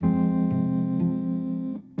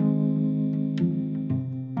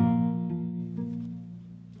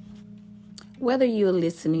Whether you're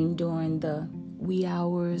listening during the wee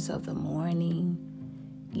hours of the morning,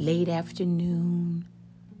 late afternoon,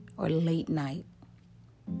 or late night,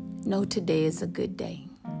 know today is a good day.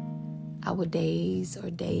 Our days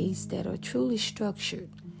are days that are truly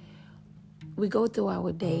structured. We go through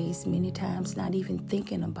our days many times not even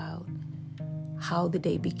thinking about how the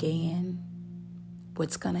day began,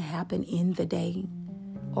 what's going to happen in the day,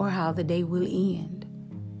 or how the day will end.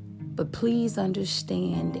 But please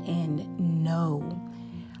understand and know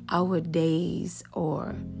our days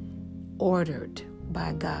are ordered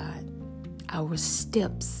by God. Our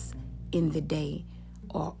steps in the day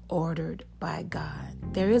are ordered by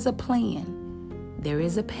God. There is a plan. There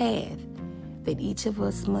is a path that each of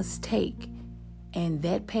us must take. And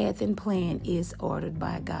that path and plan is ordered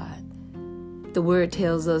by God. The word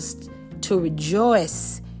tells us to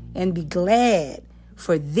rejoice and be glad,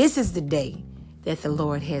 for this is the day that the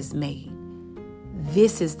Lord has made.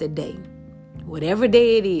 This is the day. Whatever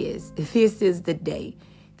day it is, this is the day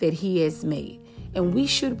that He has made. And we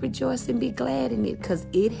should rejoice and be glad in it because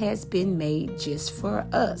it has been made just for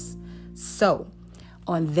us. So,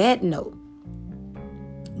 on that note,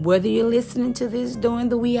 whether you're listening to this during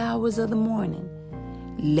the wee hours of the morning,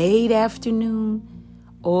 late afternoon,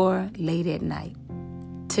 or late at night,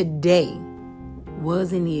 today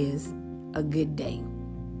was and is a good day.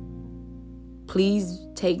 Please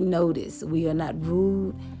take notice. We are not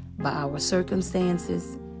ruled by our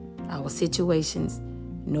circumstances, our situations,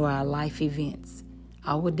 nor our life events.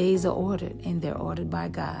 Our days are ordered, and they're ordered by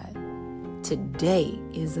God. Today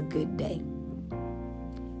is a good day.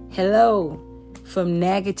 Hello from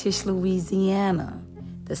Natchitoches, Louisiana,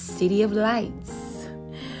 the City of Lights.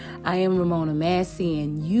 I am Ramona Massey,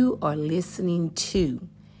 and you are listening to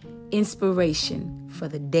Inspiration for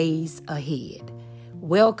the Days Ahead.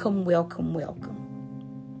 Welcome, welcome,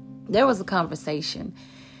 welcome. There was a conversation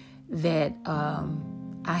that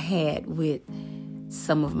I had with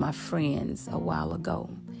some of my friends a while ago.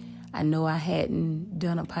 I know I hadn't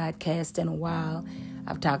done a podcast in a while.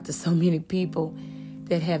 I've talked to so many people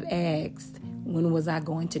that have asked, when was I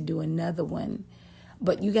going to do another one?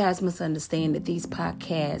 But you guys must understand that these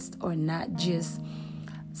podcasts are not just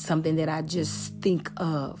something that I just think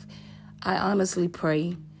of. I honestly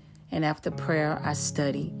pray, and after prayer, I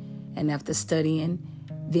study. And after studying,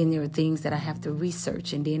 then there are things that I have to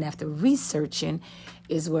research. And then after researching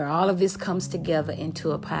is where all of this comes together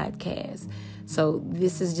into a podcast. So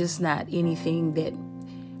this is just not anything that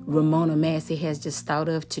Ramona Massey has just thought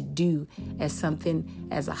of to do as something,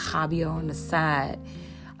 as a hobby or on the side.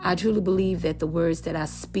 I truly believe that the words that I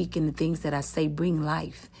speak and the things that I say bring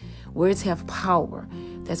life. Words have power.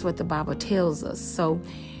 That's what the Bible tells us. So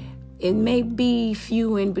it may be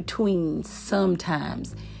few in between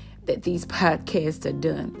sometimes that these podcasts are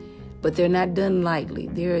done, but they're not done lightly.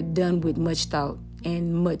 They're done with much thought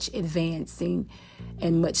and much advancing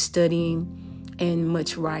and much studying and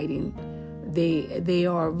much writing. They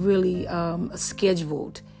are really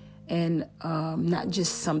scheduled and not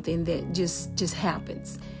just something that just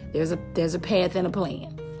happens. There's a path and a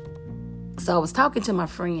plan. So I was talking to my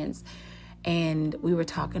friends, and we were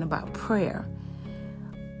talking about prayer.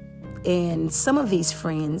 And some of these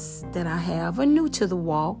friends that I have are new to the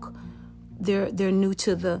walk. They're new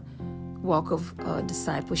to the walk of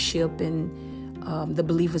discipleship and the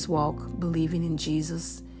believer's walk, believing in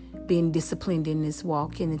Jesus, being disciplined in this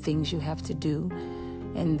walk and the things you have to do,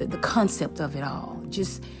 and the concept of it all.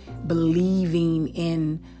 Just believing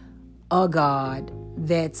in a God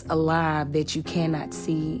that's alive, that you cannot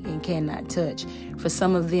see and cannot touch. For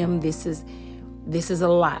some of them, this is a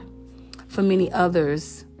lot. For many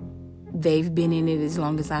others, they've been in it as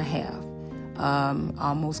long as I have,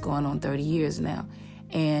 almost going on 30 years now.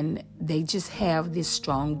 And they just have this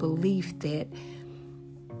strong belief that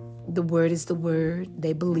the word is the word.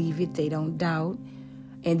 They believe it. They don't doubt.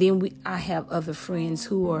 And then I have other friends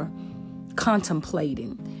who are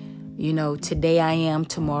contemplating. Today I am,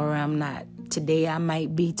 tomorrow I'm not. Today I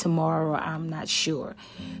might be, tomorrow I'm not sure.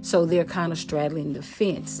 So they're kind of straddling the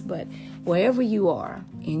fence. But wherever you are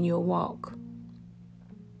in your walk,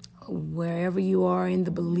 wherever you are in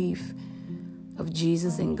the belief of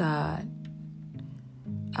Jesus and God,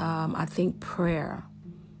 I think prayer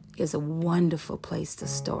is a wonderful place to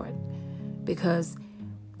start, because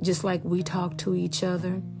just like we talk to each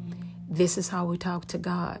other, this is how we talk to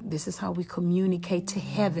God. This is how we communicate to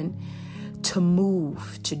heaven to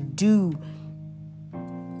move, to do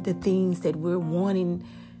the things that we're wanting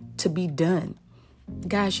to be done.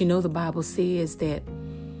 Guys, the Bible says that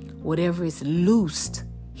whatever is loosed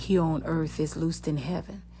here on earth is loosed in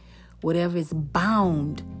heaven. Whatever is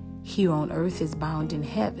bound here on earth is bound in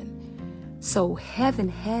heaven. So heaven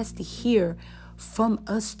has to hear from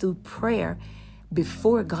us through prayer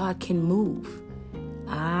before God can move.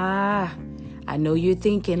 I know you're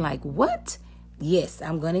thinking like, what? Yes,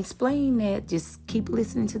 I'm going to explain that. Just keep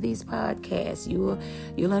listening to these podcasts.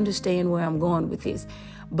 You'll understand where I'm going with this.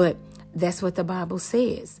 But that's what the Bible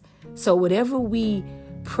says. So whatever we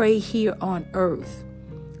pray here on earth,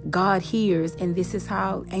 God hears, and this is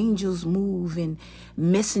how angels move and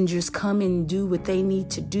messengers come and do what they need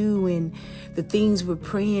to do, and the things we're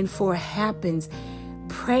praying for happens.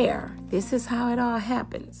 Prayer, this is how it all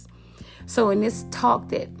happens. So in this talk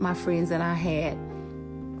that my friends and I had,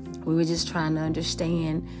 we were just trying to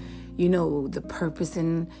understand, the purpose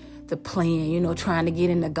and the plan, trying to get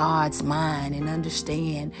into God's mind and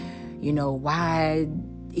understand, why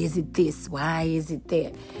is it this? Why is it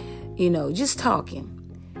that? Just talking.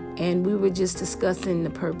 And we were just discussing the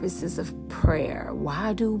purposes of prayer.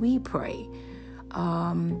 Why do we pray?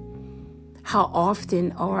 How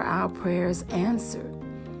often are our prayers answered?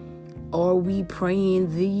 Are we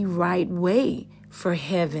praying the right way for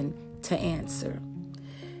heaven to answer?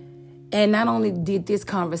 And not only did this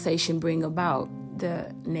conversation bring about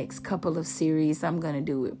the next couple of series I'm going to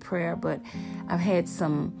do with prayer, but I've had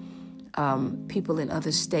some people in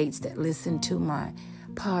other states that listen to my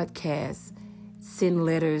podcast send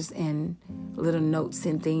letters and little notes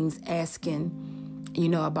and things asking,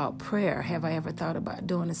 about prayer. Have I ever thought about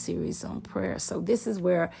doing a series on prayer? So this is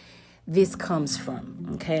where this comes from.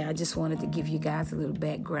 Okay, I just wanted to give you guys a little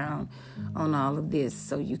background on all of this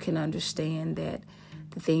so you can understand that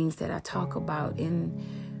the things that I talk about in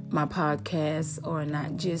my podcast are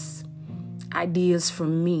not just ideas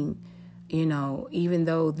from me, even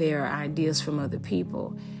though they're ideas from other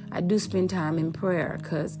people. I do spend time in prayer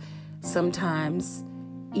because sometimes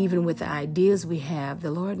even with the ideas we have, the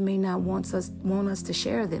Lord may not want us to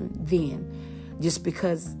share them then just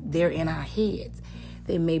because they're in our heads.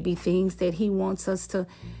 There may be things that he wants us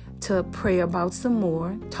to pray about some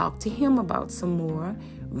more, talk to him about some more,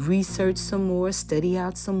 research some more, study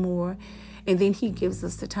out some more, and then he gives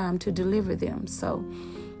us the time to deliver them. So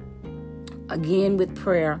again, with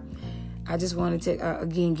prayer, I just wanted to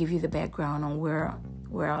again give you the background on where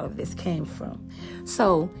all of this came from.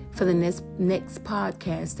 So for the next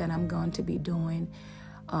podcast that I'm going to be doing,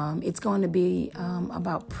 it's going to be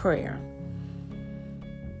about prayer.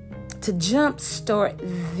 To jumpstart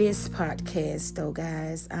this podcast, though,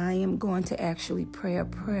 guys, I am going to actually pray a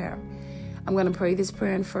prayer. I'm going to pray this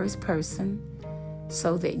prayer in first person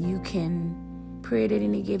so that you can pray it at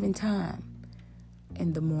any given time.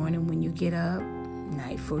 In the morning when you get up,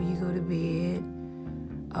 night before you go to bed,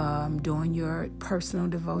 during your personal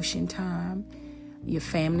devotion time, your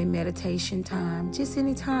family meditation time, just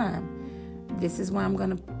any time. This is why I'm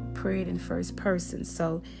going to pray it in first person.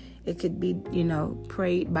 So it could be,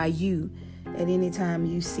 prayed by you at any time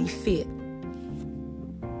you see fit.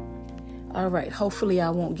 All right. Hopefully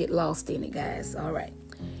I won't get lost in it, guys. All right.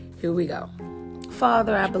 Here we go.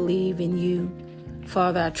 Father, I believe in you.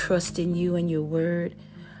 Father, I trust in you and your word.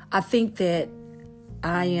 I think that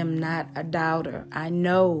I am not a doubter. I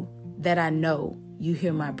know that I know you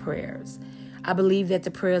hear my prayers. I believe that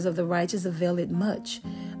the prayers of the righteous avail it much.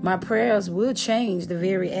 My prayers will change the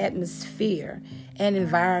very atmosphere and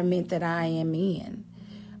environment that I am in.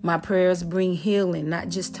 My prayers bring healing, not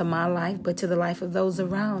just to my life, but to the life of those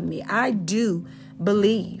around me. I do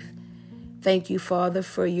believe. Thank you, Father,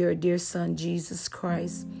 for your dear Son, Jesus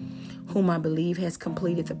Christ, whom I believe has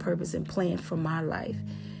completed the purpose and plan for my life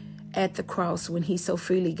at the cross when he so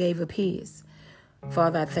freely gave up his.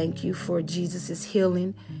 Father, I thank you for Jesus'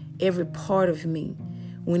 healing every part of me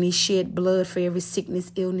when he shed blood for every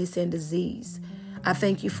sickness, illness, and disease. I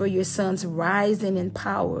thank you for your Son's rising in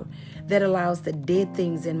power that allows the dead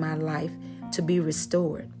things in my life to be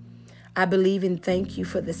restored. I believe and thank you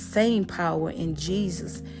for the same power in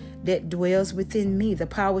Jesus that dwells within me, the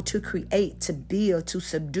power to create, to build, to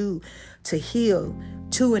subdue, to heal,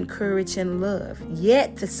 to encourage and love,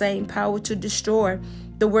 yet the same power to destroy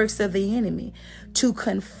the works of the enemy, to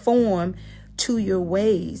conform to your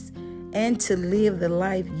ways, and to live the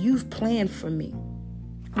life you've planned for me.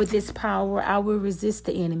 With this power, I will resist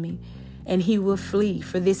the enemy, and he will flee,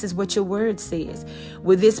 for this is what your word says.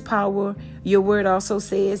 With this power, your word also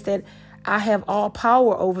says that I have all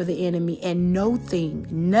power over the enemy, and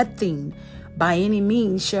nothing by any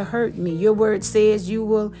means shall hurt me. Your word says you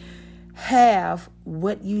will have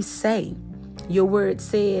what you say. Your word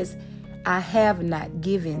says, I have not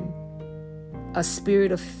given a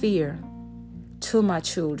spirit of fear to my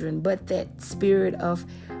children, but that spirit of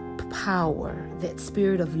power, that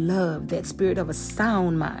spirit of love, that spirit of a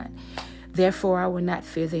sound mind. Therefore, I will not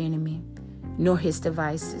fear the enemy, nor his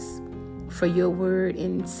devices. For your word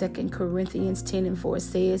in 2 Corinthians 10:4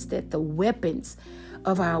 says that the weapons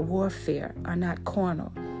of our warfare are not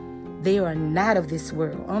carnal. They are not of this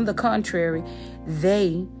world. On the contrary,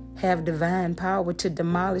 they have divine power to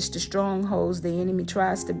demolish the strongholds the enemy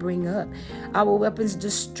tries to bring up. Our weapons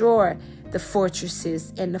destroy the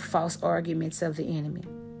fortresses and the false arguments of the enemy.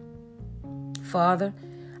 Father,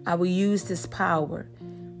 I will use this power,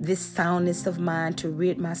 this soundness of mind to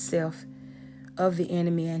rid myself of the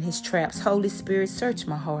enemy and his traps. Holy Spirit, search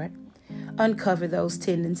my heart. Uncover those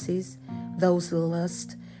tendencies, those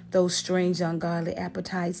lusts, those strange ungodly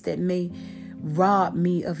appetites that may rob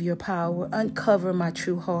me of your power. Uncover my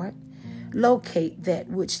true heart. Locate that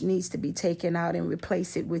which needs to be taken out and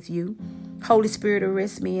replace it with you. Holy Spirit,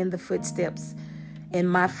 arrest me in my footsteps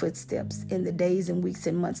in the days and weeks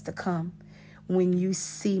and months to come, when you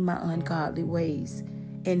see my ungodly ways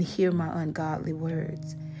and hear my ungodly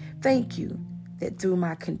words. Thank you that through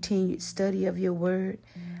my continued study of your word,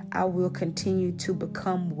 I will continue to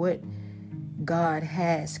become what God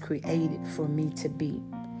has created for me to be.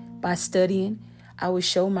 By studying, I will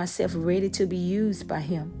show myself ready to be used by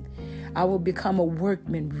him. I will become a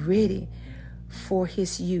workman ready for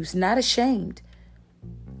his use, not ashamed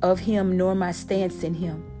of him nor my stance in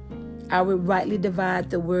him. I will rightly divide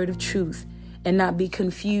the word of truth and not be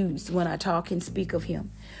confused when I talk and speak of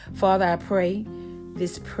him. Father, I pray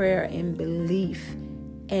this prayer in belief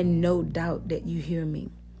and no doubt that you hear me.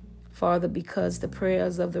 Father, because the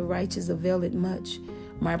prayers of the righteous avail it much,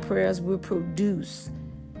 my prayers will produce.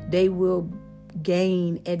 They will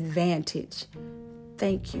gain advantage.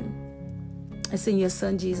 Thank you. It's in your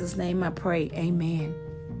son Jesus' name I pray. Amen.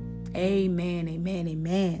 Amen. Amen.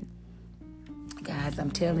 Amen. Guys,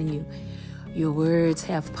 I'm telling you, your words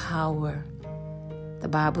have power. The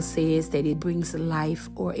Bible says that it brings life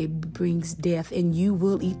or it brings death, and you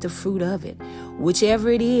will eat the fruit of it. Whichever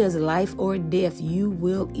it is, life or death, you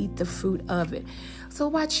will eat the fruit of it. So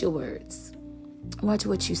watch your words. Watch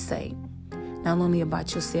what you say. Not only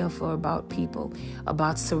about yourself or about people,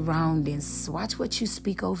 about surroundings. Watch what you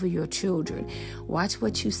speak over your children. Watch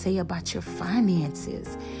what you say about your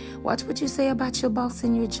finances. Watch what you say about your boss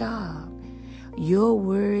and your job. Your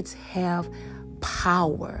words have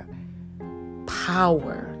power.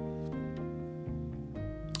 Power.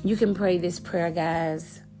 You can pray this prayer,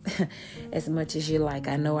 guys, as much as you like.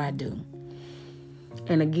 I know I do.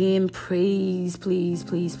 And again, please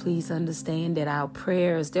understand that our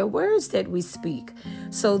prayers, they're words that we speak.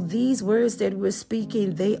 So these words that we're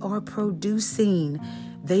speaking, they are producing,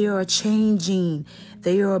 they are changing,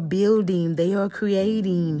 they are building, they are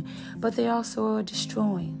creating, but they also are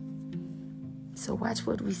destroying. So watch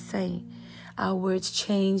what we say. Our words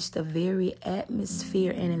change the very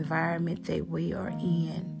atmosphere and environment that we are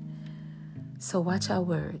in. So watch our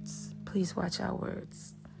words. Please watch our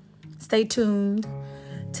words. Stay tuned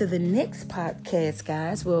to the next podcast,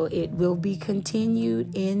 guys. Well, it will be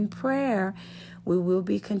continued in prayer. We will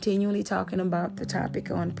be continually talking about the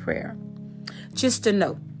topic on prayer. Just a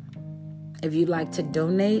note, if you'd like to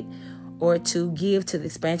donate or to give to the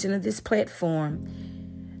expansion of this platform,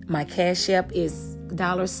 my Cash App is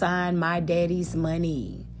 $ my daddy's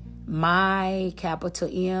money. My capital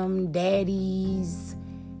M, daddy's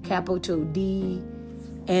capital D,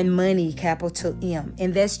 and money capital M.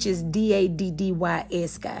 And that's just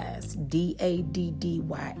DADDYS, guys.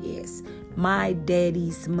 DADDYS. My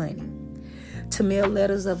daddy's money. To mail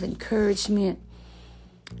letters of encouragement,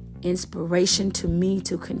 inspiration to me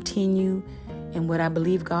to continue in what I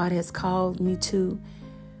believe God has called me to,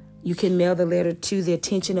 you can mail the letter to the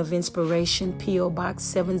attention of Inspiration, P.O. Box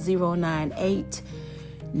 7098,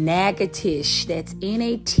 Natchitoches. That's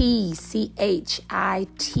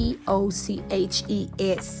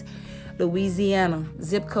NATCHITOCHES, Louisiana.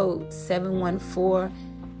 Zip code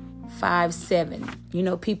 71457. You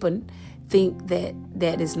know, people think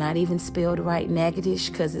that is not even spelled right,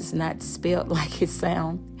 Natchitoches, because it's not spelled like it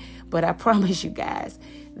sounds. But I promise you guys,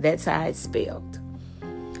 that's how it's spelled.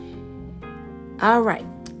 All right.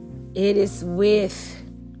 It is with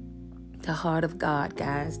the heart of God,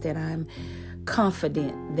 guys, that I'm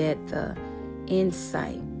confident that the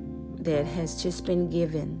insight that has just been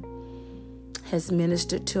given has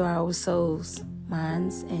ministered to our souls,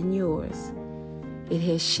 minds, and yours. It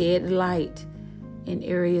has shed light in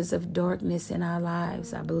areas of darkness in our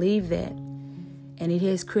lives. I believe that. And it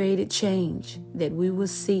has created change that we will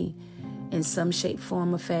see in some shape,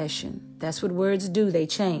 form, or fashion. That's what words do. They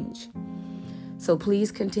change. So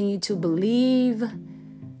please continue to believe,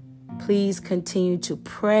 please continue to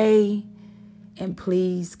pray, and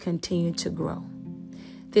please continue to grow.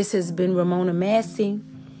 This has been Ramona Massey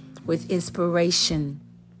with inspiration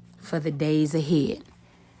for the days ahead.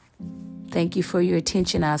 Thank you for your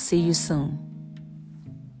attention. I'll see you soon.